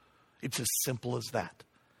do. It's as simple as that.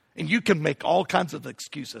 And you can make all kinds of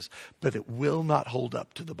excuses, but it will not hold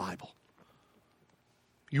up to the Bible.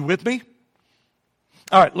 You with me?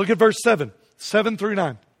 All right, look at verse 7 through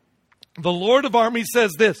 9. The Lord of armies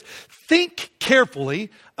says this, think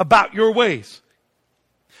carefully about your ways.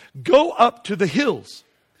 Go up to the hills,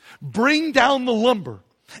 bring down the lumber,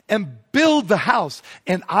 and build the house,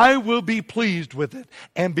 and I will be pleased with it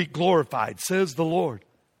and be glorified, says the Lord.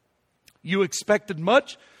 You expected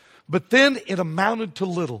much, but then it amounted to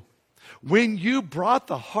little. When you brought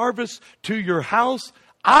the harvest to your house,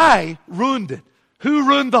 I ruined it. Who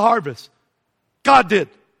ruined the harvest? God did.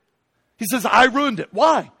 He says, I ruined it.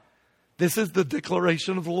 Why? This is the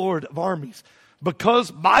declaration of the Lord of armies.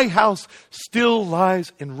 Because my house still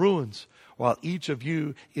lies in ruins, while each of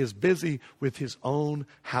you is busy with his own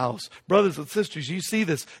house. Brothers and sisters, you see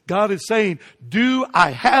this. God is saying, do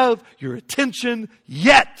I have your attention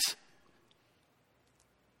yet?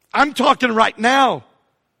 I'm talking right now.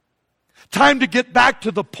 Time to get back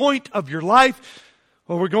to the point of your life.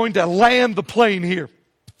 Well, we're going to land the plane here.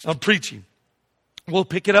 I'm preaching. We'll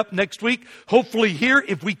pick it up next week. Hopefully here.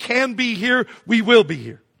 If we can be here, we will be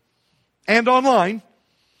here. And online.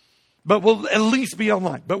 But we'll at least be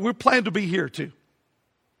online. But we're planning to be here too.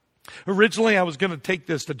 Originally, I was going to take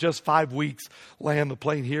this to just 5 weeks, land the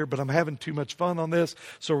plane here, but I'm having too much fun on this,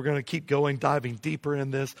 so we're going to keep going, diving deeper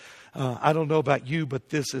in this. I don't know about you, but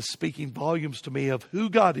this is speaking volumes to me of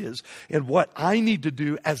who God is and what I need to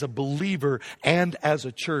do as a believer and as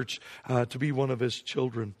a church to be one of his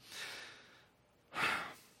children.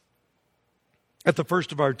 At the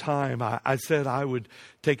first of our time, I said I would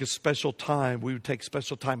take a special time. We would take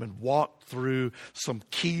special time and walk through some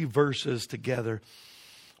key verses together.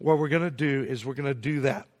 What we're going to do is we're going to do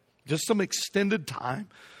that. Just some extended time.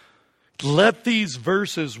 Let these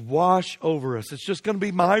verses wash over us. It's just going to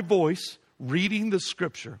be my voice reading the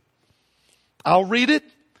scripture. I'll read it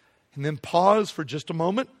and then pause for just a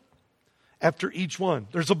moment after each one.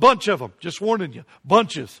 There's a bunch of them. Just warning you.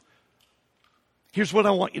 Bunches. Here's what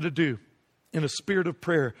I want you to do. In a spirit of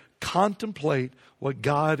prayer, contemplate what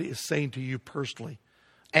God is saying to you personally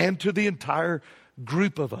and to the entire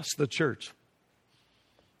group of us, the church.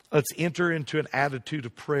 Let's enter into an attitude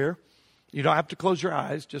of prayer. You don't have to close your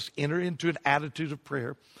eyes. Just enter into an attitude of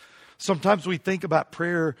prayer. Sometimes we think about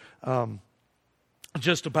prayer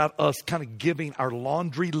just about us kind of giving our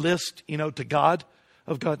laundry list, to God.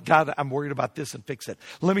 Of God, I'm worried about this and fix it.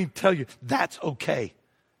 Let me tell you, that's okay.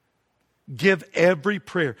 Give every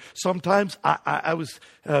prayer. Sometimes I was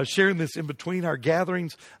sharing this in between our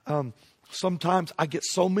gatherings. Sometimes I get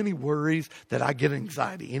so many worries that I get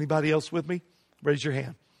anxiety. Anybody else with me? Raise your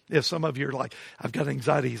hand. If some of you are like, I've got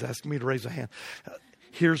anxiety, he's asking me to raise a hand.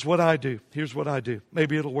 Here's what I do.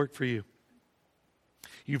 Maybe it'll work for you.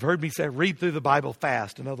 You've heard me say, read through the Bible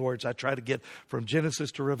fast. In other words, I try to get from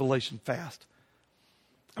Genesis to Revelation fast.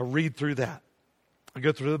 I read through that. I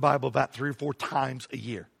go through the Bible about 3 or 4 times a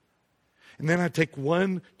year. And then I take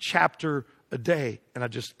one chapter a day and I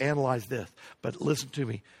just analyze this. But listen to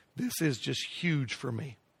me. This is just huge for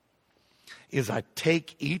me. Is I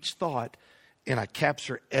take each thought and I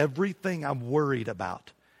capture everything I'm worried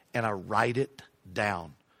about and I write it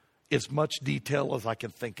down. As much detail as I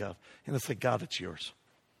can think of. And I say, God, it's yours.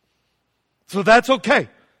 So that's okay.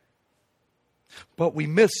 But we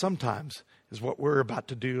miss sometimes is what we're about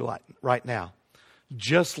to do right now.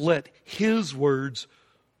 Just let his words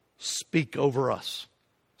speak over us.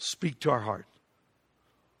 Speak to our heart.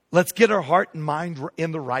 Let's get our heart and mind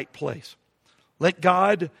in the right place. Let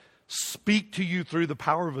God speak to you through the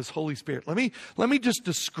power of his Holy Spirit. Let me just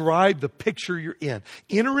describe the picture you're in.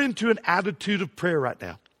 Enter into an attitude of prayer right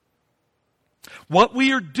now. What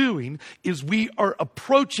we are doing is we are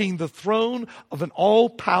approaching the throne of an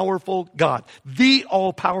all-powerful God. The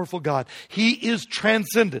all-powerful God. He is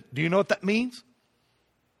transcendent. Do you know what that means?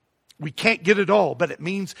 We can't get it all, but it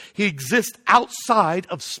means he exists outside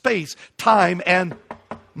of space, time, and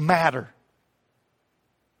matter.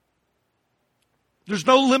 There's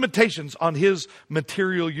no limitations on his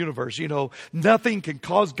material universe. Nothing can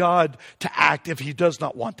cause God to act if he does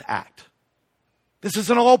not want to act. This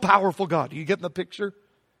is an all-powerful God. You get the picture?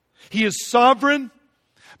 He is sovereign,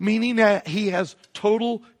 meaning that he has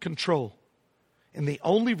total control. And the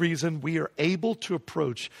only reason we are able to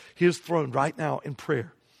approach his throne right now in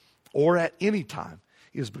prayer or at any time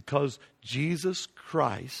is because Jesus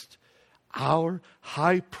Christ, our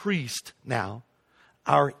high priest now,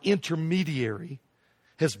 our intermediary,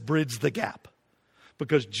 has bridged the gap.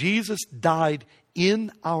 Because Jesus died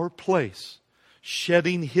in our place,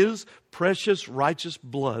 shedding his precious righteous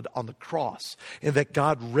blood on the cross, and that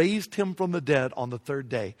God raised him from the dead on the 3rd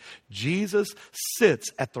day. Jesus sits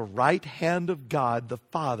at the right hand of God the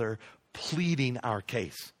Father, pleading our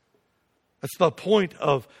case. That's the point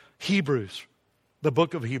of Hebrews, the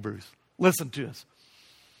book of Hebrews. Listen to us.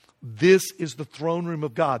 This is the throne room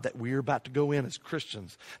of God that we're about to go in as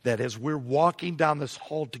Christians. That as we're walking down this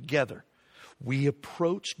hall together, we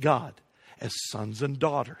approach God as sons and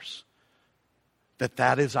daughters.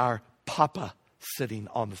 that is our Papa sitting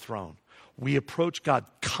on the throne. We approach God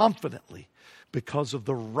confidently because of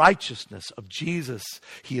the righteousness of Jesus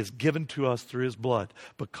He has given to us through His blood.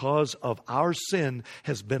 Because of our sin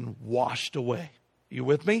has been washed away. You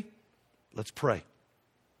with me? Let's pray.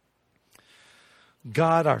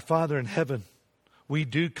 God, our Father in heaven, we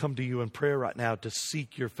do come to You in prayer right now to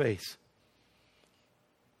seek Your face.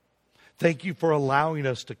 Thank You for allowing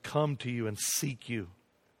us to come to You and seek You.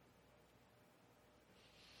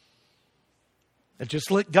 And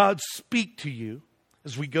just let God speak to you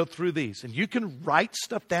as we go through these. And you can write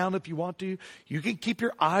stuff down if you want to. You can keep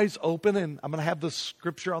your eyes open, and I'm going to have the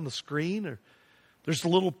scripture on the screen. Or there's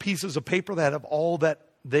little pieces of paper that have all that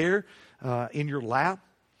there in your lap.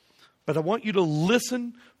 But I want you to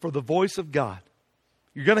listen for the voice of God.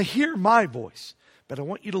 You're going to hear my voice, but I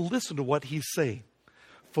want you to listen to what He's saying.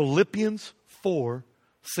 Philippians 4,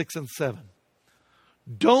 6 and 7.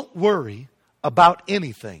 Don't worry about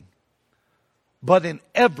anything, but in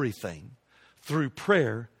everything, through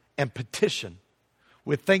prayer and petition,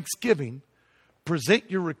 with thanksgiving, present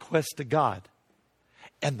your request to God.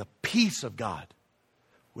 And the peace of God,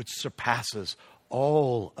 which surpasses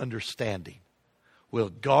all understanding, will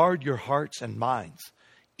guard your hearts and minds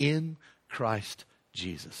in Christ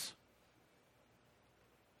Jesus.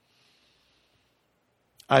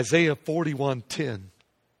 Isaiah 41:10.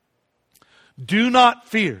 Do not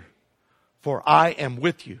fear, for I am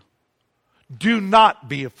with you. Do not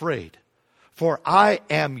be afraid, for I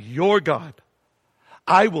am your God.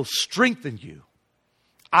 I will strengthen you.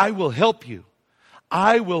 I will help you.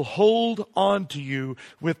 I will hold on to you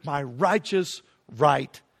with my righteous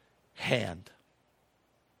right hand.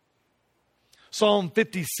 Psalm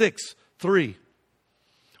 56:3.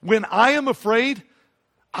 When I am afraid,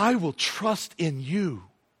 I will trust in you.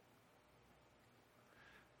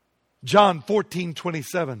 John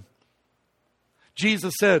 14:27.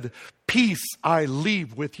 Jesus said, peace I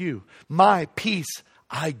leave with you. My peace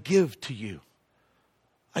I give to you.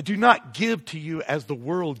 I do not give to you as the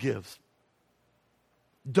world gives.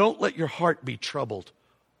 Don't let your heart be troubled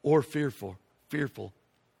or fearful. 2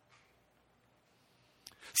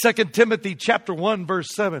 Timothy chapter 1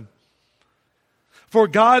 verse 7. For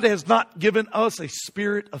God has not given us a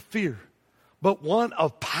spirit of fear, but one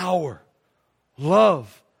of power,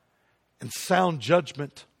 love, and sound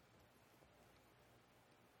judgment.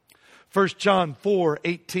 1 John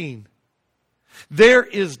 4:18. There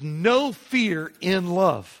is no fear in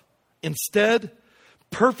love. Instead,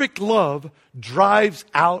 perfect love drives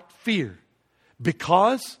out fear,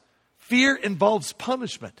 because fear involves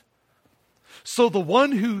punishment. So the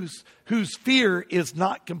one whose fear is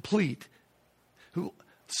not complete,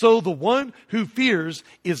 so the one who fears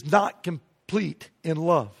is not complete in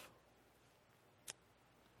love.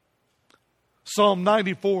 Psalm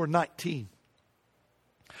 94:19.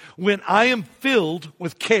 When I am filled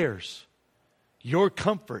with cares, your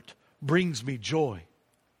comfort brings me joy.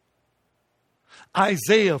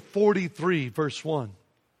 Isaiah 43 verse 1.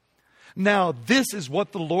 Now this is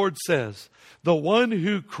what the Lord says, the one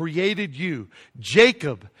who created you,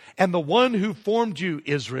 Jacob, and the one who formed you,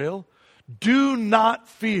 Israel. Do not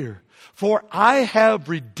fear, for I have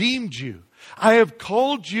redeemed you. I have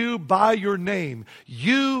called you by your name.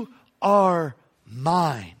 You are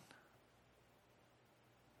mine.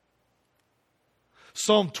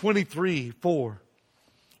 Psalm 23:4.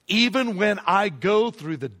 Even when I go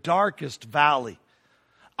through the darkest valley,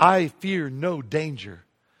 I fear no danger,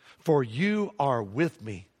 for you are with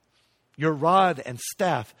me. Your rod and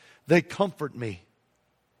staff, they comfort me.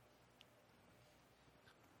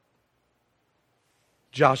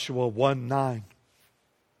 Joshua 1:9.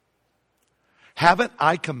 Haven't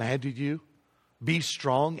I commanded you? Be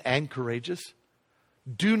strong and courageous.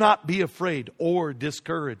 Do not be afraid or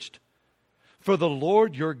discouraged. For the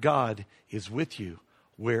Lord your God is with you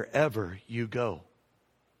wherever you go.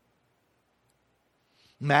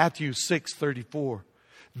 Matthew 6:34.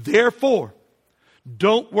 Therefore,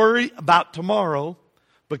 don't worry about tomorrow,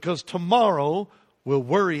 because tomorrow will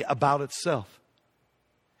worry about itself.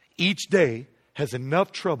 Each day has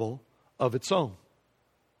enough trouble of its own.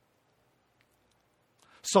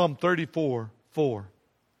 Psalm 34:4.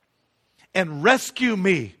 And rescue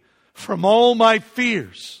me from all my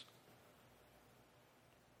fears.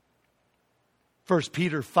 1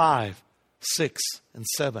 Peter 5:6 and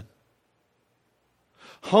 7.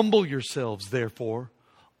 Humble yourselves, therefore,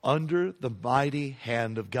 under the mighty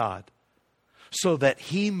hand of God, so that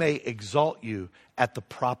He may exalt you at the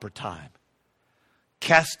proper time,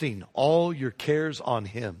 casting all your cares on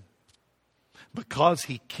Him, because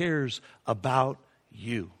He cares about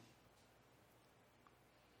you.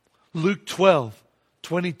 Luke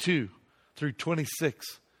 12:22 through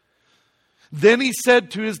 26. Then he said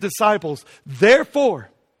to his disciples, therefore,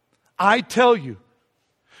 I tell you,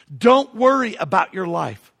 don't worry about your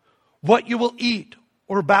life, what you will eat,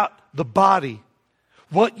 or about the body,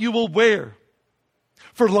 what you will wear.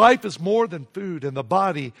 For life is more than food, and the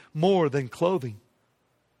body more than clothing.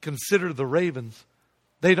 Consider the ravens.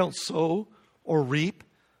 They don't sow or reap.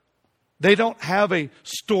 They don't have a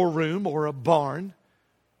storeroom or a barn,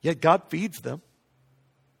 yet God feeds them.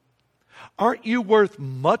 Aren't you worth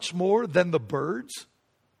much more than the birds?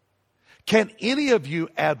 Can any of you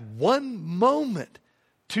add one moment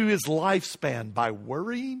to his lifespan by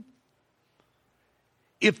worrying?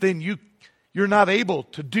 If then you're not able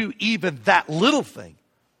to do even that little thing,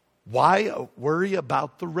 why worry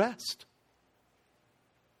about the rest?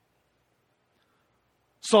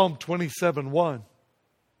 Psalm 27:1.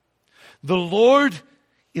 The Lord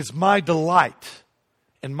is my delight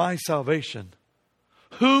and my salvation.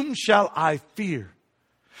 Whom shall I fear?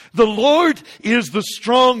 The Lord is the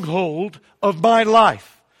stronghold of my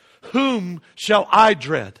life. Whom shall I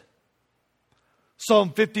dread?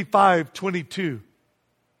 Psalm 55:22.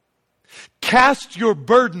 Cast your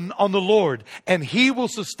burden on the Lord, and he will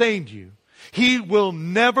sustain you. He will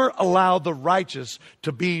never allow the righteous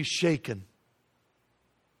to be shaken.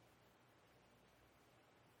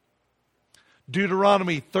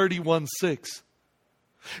 Deuteronomy 31:6.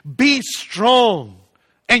 Be strong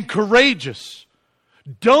and courageous.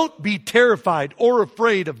 Don't be terrified or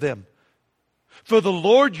afraid of them. For the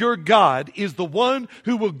Lord your God is the one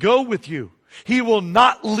who will go with you. He will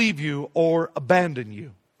not leave you or abandon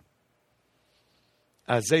you.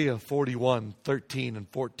 Isaiah 41:13 and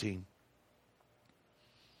 14.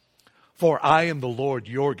 For I am the Lord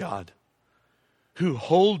your God, who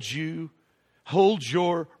holds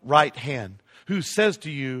your right hand, who says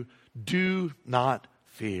to you, do not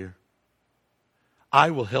fear.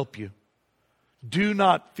 I will help you. Do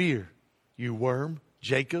not fear, you worm,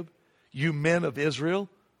 Jacob, you men of Israel.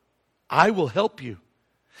 I will help you.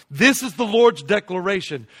 This is the Lord's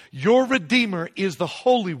declaration. Your Redeemer is the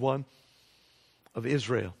Holy One of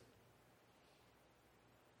Israel.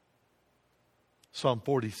 Psalm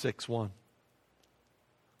 46:1.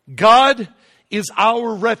 God is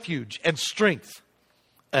our refuge and strength,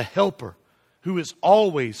 a helper who is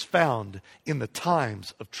always found in the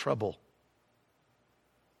times of trouble.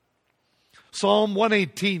 Psalm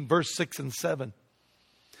 118, verse 6 and 7.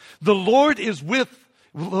 The Lord is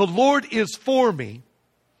for me.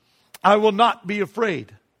 I will not be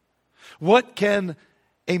afraid. What can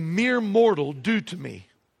a mere mortal do to me?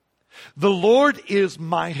 The Lord is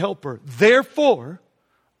my helper. Therefore,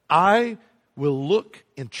 I will look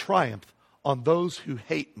in triumph on those who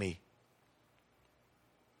hate me.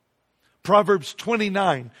 Proverbs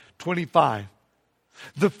 29:25.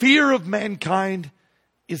 The fear of mankind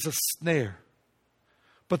is a snare,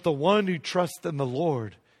 but the one who trusts in the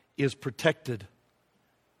Lord is protected.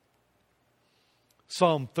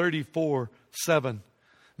 Psalm 34:7.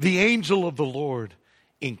 The angel of the Lord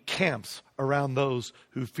encamps around those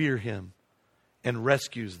who fear him and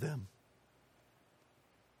rescues them.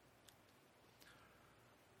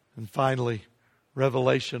 And finally,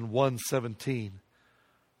 Revelation 1:17.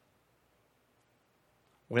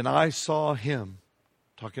 When I saw him,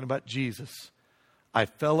 talking about Jesus, I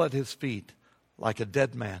fell at his feet like a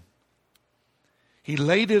dead man. He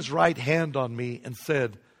laid his right hand on me and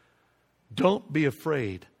said, don't be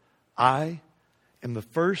afraid. I am the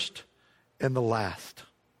first and the last.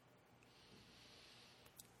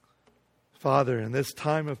 Father, in this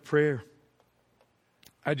time of prayer,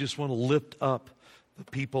 I just want to lift up the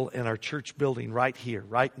people in our church building right here,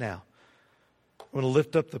 right now. I want to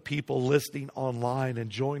lift up the people listening online and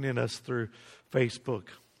joining us through Facebook.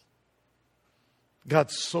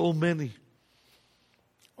 God, so many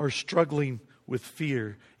are struggling with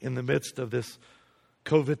fear in the midst of this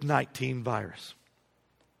COVID-19 virus.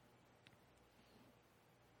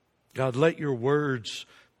 God, let your words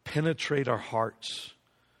penetrate our hearts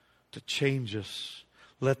to change us.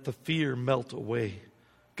 Let the fear melt away.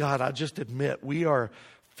 God, I just admit we are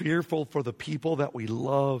fearful for the people that we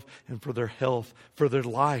love and for their health, for their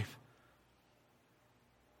life.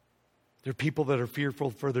 There are people that are fearful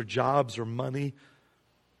for their jobs or money.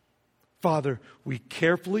 Father, we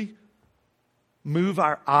carefully move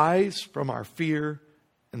our eyes from our fear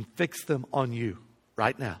and fix them on you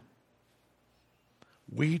right now.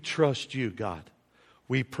 We trust you, God.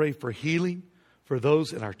 We pray for healing for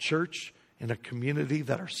those in our church, in our community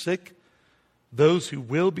that are sick, those who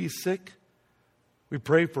will be sick. We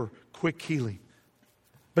pray for quick healing.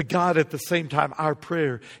 But God, at the same time, our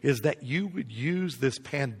prayer is that you would use this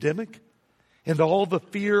pandemic and all the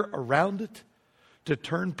fear around it to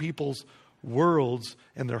turn people's worlds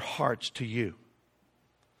and their hearts to you.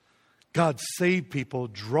 God, save people,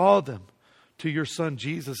 draw them to your Son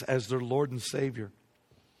Jesus as their Lord and Savior.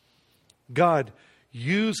 God,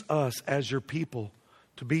 use us as your people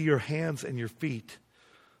to be your hands and your feet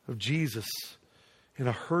of Jesus in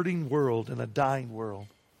a hurting world, in a dying world.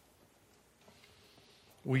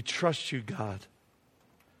 We trust you, God.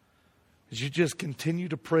 As you just continue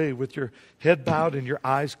to pray with your head bowed and your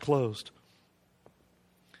eyes closed.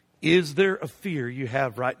 Is there a fear you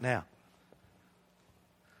have right now?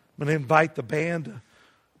 I'm going to invite the band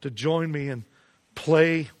to join me and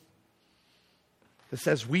play. This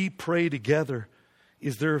as we pray together.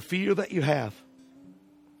 Is there a fear that you have?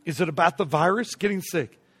 Is it about the virus, getting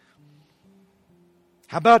sick?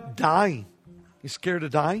 How about dying? You scared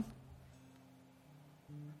of dying?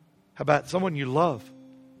 How about someone you love?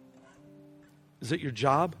 Is it your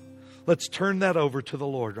job? Let's turn that over to the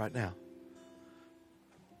Lord right now.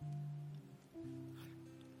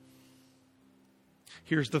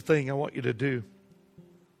 Here's the thing I want you to do.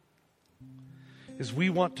 Is we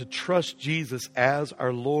want to trust Jesus as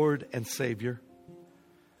our Lord and Savior.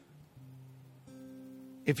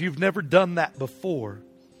 If you've never done that before,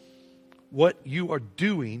 what you are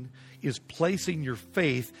doing is placing your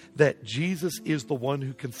faith that Jesus is the one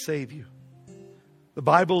who can save you. The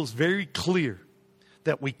Bible is very clear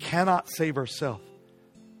that we cannot save ourselves,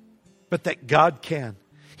 but that God can.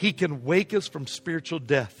 He can wake us from spiritual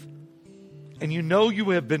death. And you know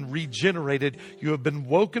you have been regenerated. You have been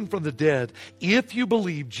woken from the dead if you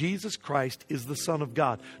believe Jesus Christ is the Son of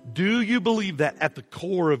God. Do you believe that at the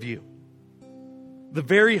core of you? The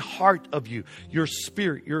very heart of you, your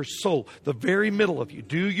spirit, your soul, the very middle of you.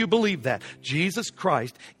 Do you believe that Jesus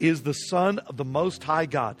Christ is the Son of the Most High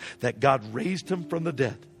God, that God raised him from the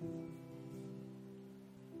dead?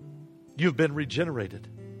 You've been regenerated.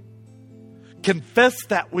 Confess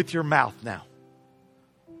that with your mouth now,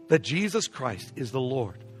 that Jesus Christ is the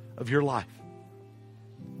Lord of your life.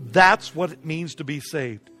 That's what it means to be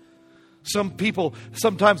saved.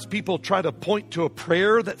 Sometimes people try to point to a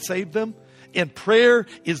prayer that saved them. And prayer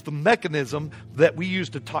is the mechanism that we use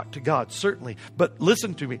to talk to God, certainly. But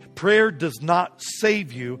listen to me. Prayer does not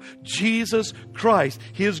save you. Jesus Christ,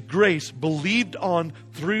 His grace, believed on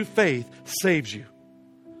through faith, saves you.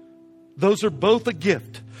 Those are both a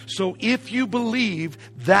gift. So if you believe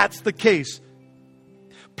that's the case,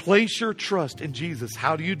 place your trust in Jesus.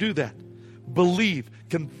 How do you do that? Believe,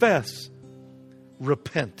 confess,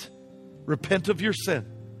 repent. Repent of your sin.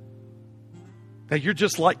 Now you're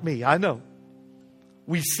just like me, I know.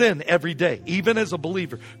 We sin every day, even as a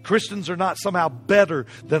believer. Christians are not somehow better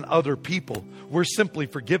than other people. We're simply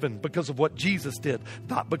forgiven because of what Jesus did,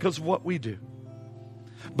 not because of what we do.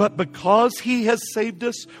 But because He has saved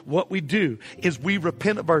us, what we do is we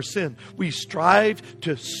repent of our sin. We strive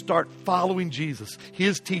to start following Jesus,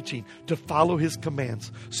 His teaching, to follow His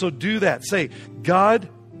commands. So do that. Say, God,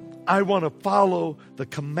 I want to follow the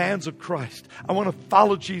commands of Christ. I want to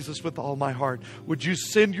follow Jesus with all my heart. Would you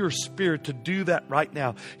send your Spirit to do that right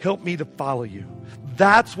now? Help me to follow you.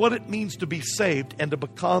 That's what it means to be saved and to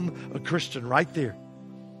become a Christian right there.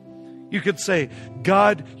 You could say,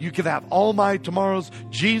 God, you can have all my tomorrows.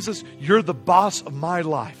 Jesus, you're the boss of my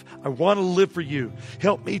life. I want to live for you.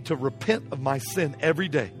 Help me to repent of my sin every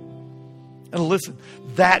day. And listen,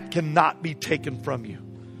 that cannot be taken from you.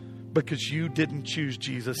 Because you didn't choose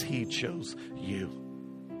Jesus, He chose you.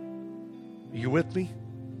 Are you with me?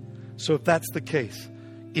 So if that's the case,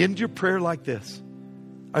 end your prayer like this.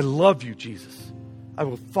 I love you, Jesus. I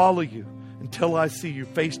will follow you until I see you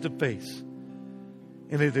face to face.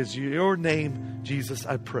 And it is your name, Jesus,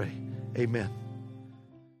 I pray. Amen.